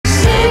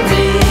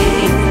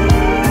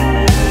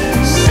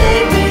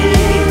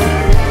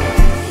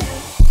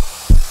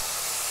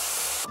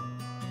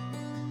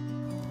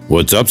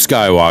What's up,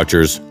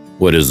 Skywatchers?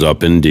 What is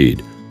up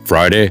indeed?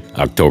 Friday,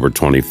 October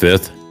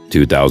 25th,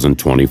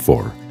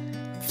 2024.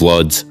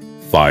 Floods,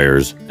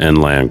 fires, and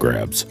land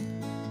grabs.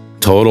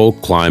 Total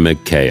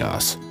climate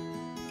chaos.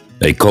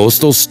 A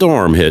coastal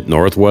storm hit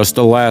northwest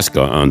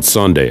Alaska on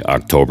Sunday,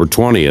 October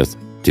 20th,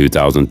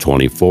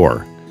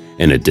 2024,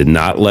 and it did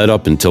not let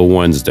up until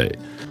Wednesday.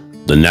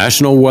 The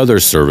National Weather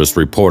Service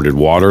reported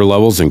water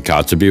levels in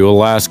Kotzebue,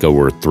 Alaska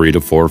were 3 to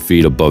 4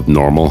 feet above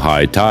normal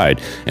high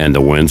tide, and the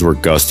winds were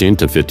gusting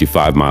to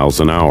 55 miles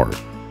an hour.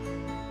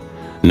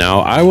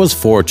 Now, I was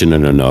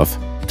fortunate enough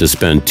to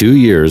spend 2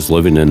 years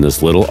living in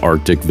this little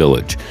Arctic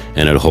village,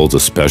 and it holds a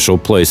special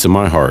place in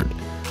my heart.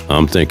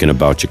 I'm thinking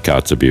about you,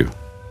 Kotzebue.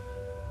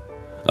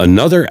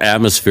 Another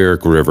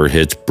atmospheric river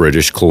hits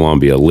British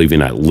Columbia,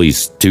 leaving at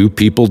least 2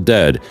 people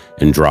dead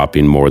and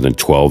dropping more than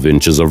 12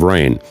 inches of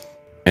rain.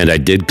 And I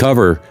did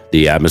cover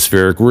the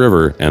atmospheric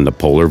river and the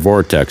polar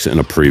vortex in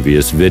a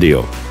previous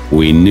video.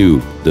 We knew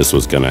this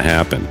was going to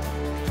happen.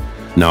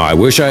 Now, I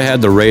wish I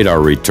had the radar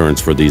returns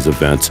for these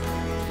events,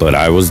 but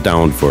I was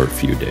down for a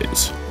few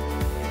days.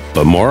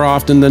 But more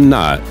often than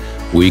not,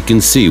 we can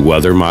see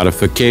weather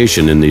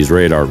modification in these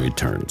radar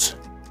returns.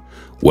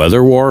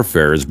 Weather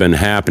warfare has been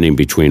happening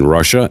between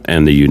Russia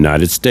and the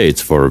United States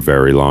for a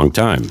very long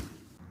time.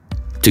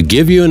 To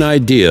give you an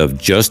idea of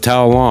just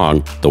how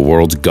long the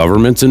world's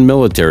governments and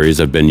militaries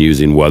have been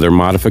using weather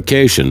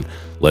modification,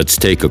 let's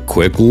take a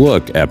quick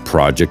look at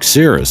Project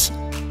Cirrus.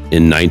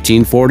 In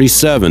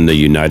 1947, the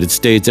United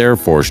States Air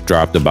Force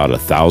dropped about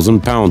 1,000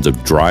 pounds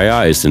of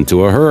dry ice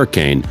into a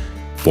hurricane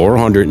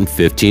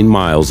 415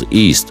 miles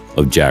east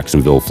of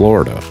Jacksonville,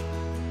 Florida.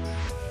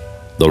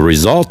 The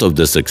result of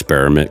this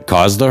experiment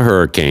caused the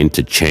hurricane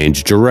to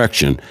change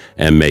direction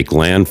and make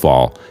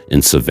landfall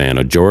in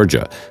Savannah,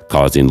 Georgia,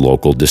 causing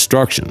local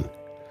destruction.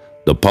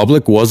 The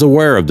public was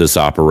aware of this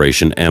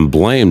operation and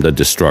blamed the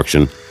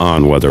destruction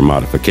on weather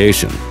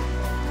modification.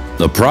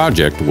 The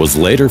project was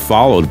later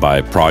followed by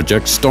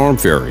Project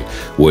Stormfurry,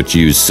 which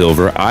used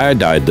silver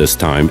iodide this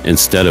time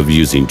instead of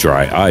using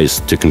dry ice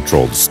to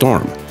control the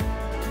storm.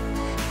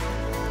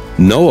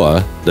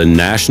 NOAA, the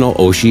National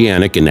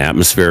Oceanic and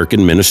Atmospheric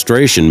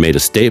Administration, made a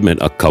statement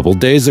a couple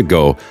days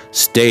ago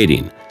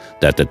stating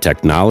that the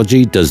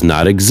technology does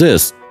not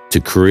exist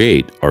to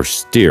create or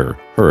steer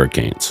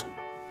hurricanes.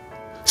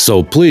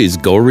 So please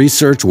go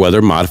research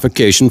weather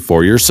modification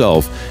for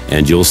yourself,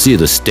 and you'll see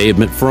the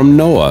statement from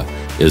NOAA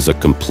is a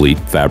complete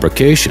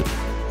fabrication.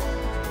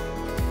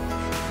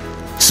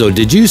 So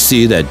did you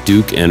see that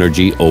Duke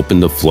Energy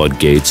opened the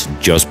floodgates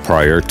just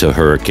prior to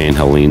Hurricane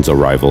Helene's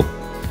arrival?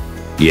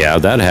 Yeah,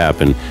 that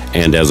happened,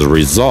 and as a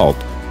result,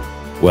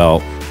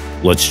 well,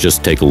 let's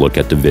just take a look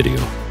at the video.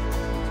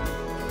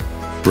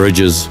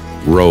 Bridges,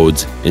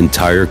 roads,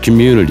 entire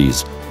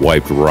communities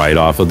wiped right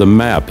off of the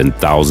map and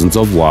thousands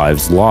of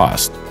lives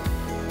lost.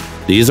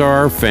 These are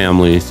our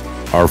families,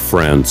 our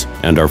friends,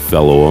 and our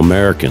fellow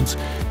Americans,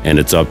 and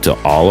it's up to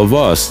all of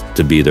us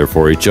to be there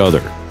for each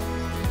other.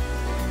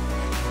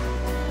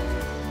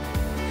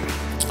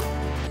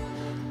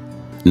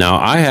 Now,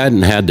 I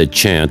hadn't had the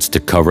chance to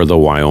cover the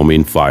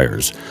Wyoming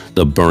fires,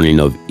 the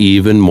burning of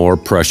even more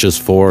precious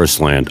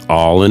forest land,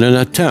 all in an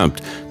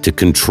attempt to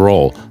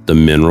control the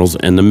minerals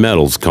and the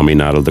metals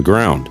coming out of the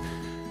ground.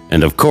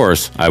 And of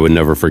course, I would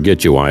never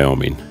forget you,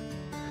 Wyoming.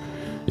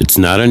 It's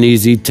not an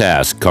easy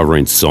task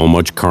covering so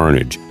much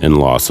carnage and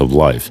loss of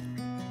life.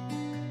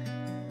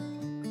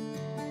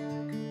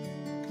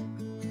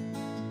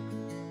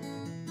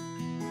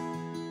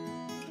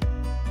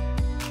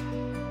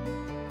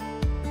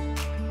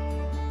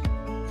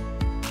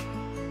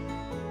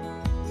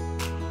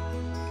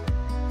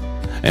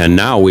 And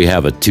now we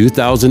have a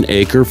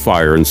 2,000-acre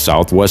fire in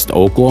southwest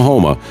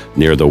Oklahoma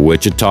near the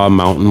Wichita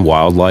Mountain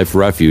Wildlife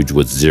Refuge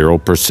with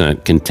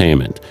 0%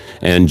 containment.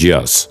 And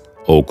yes,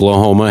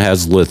 Oklahoma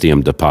has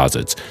lithium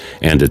deposits,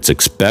 and it's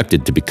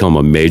expected to become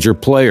a major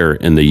player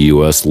in the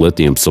U.S.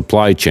 lithium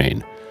supply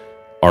chain.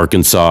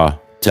 Arkansas,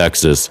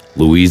 Texas,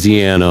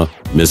 Louisiana,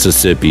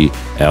 Mississippi,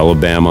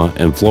 Alabama,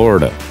 and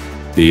Florida.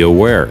 Be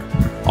aware,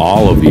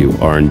 all of you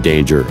are in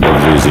danger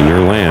of losing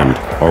your land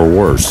or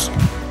worse.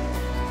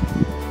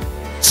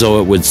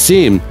 So it would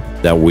seem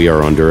that we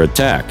are under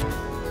attack.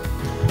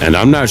 And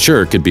I'm not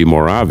sure it could be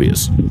more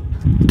obvious.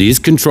 These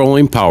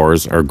controlling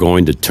powers are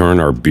going to turn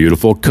our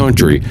beautiful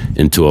country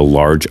into a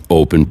large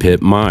open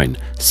pit mine,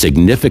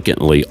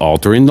 significantly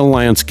altering the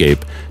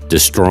landscape,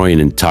 destroying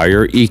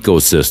entire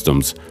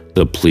ecosystems,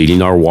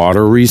 depleting our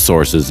water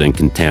resources and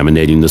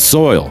contaminating the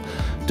soil,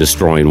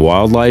 destroying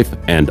wildlife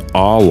and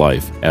all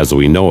life as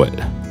we know it.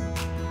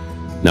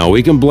 Now,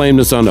 we can blame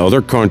this on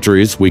other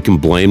countries, we can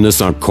blame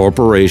this on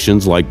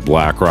corporations like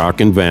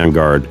BlackRock and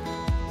Vanguard,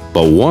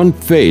 but one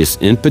face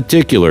in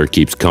particular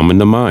keeps coming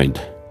to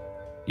mind.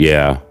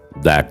 Yeah,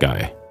 that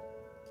guy.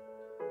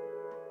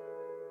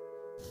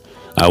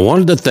 I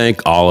wanted to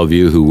thank all of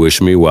you who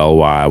wished me well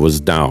while I was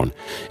down.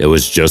 It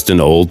was just an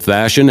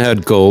old-fashioned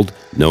head cold,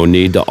 no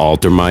need to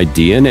alter my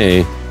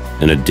DNA,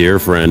 and a dear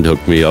friend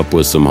hooked me up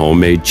with some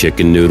homemade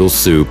chicken noodle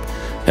soup,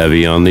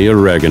 heavy on the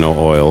oregano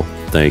oil.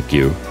 Thank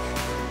you.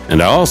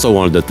 And I also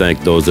wanted to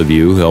thank those of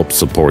you who helped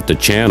support the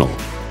channel.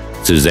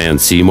 Suzanne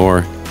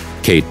Seymour,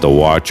 Kate the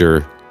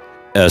Watcher,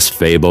 S.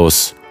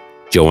 Fabos,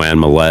 Joanne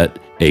Millette,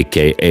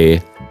 aka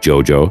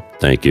Jojo,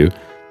 thank you,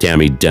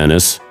 Tammy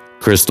Dennis,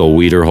 Crystal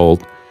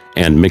Wiederholt,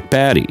 and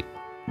McPatty.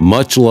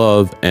 Much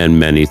love and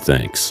many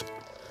thanks.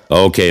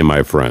 Okay,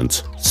 my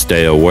friends,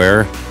 stay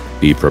aware,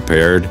 be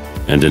prepared,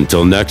 and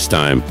until next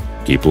time,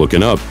 keep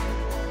looking up.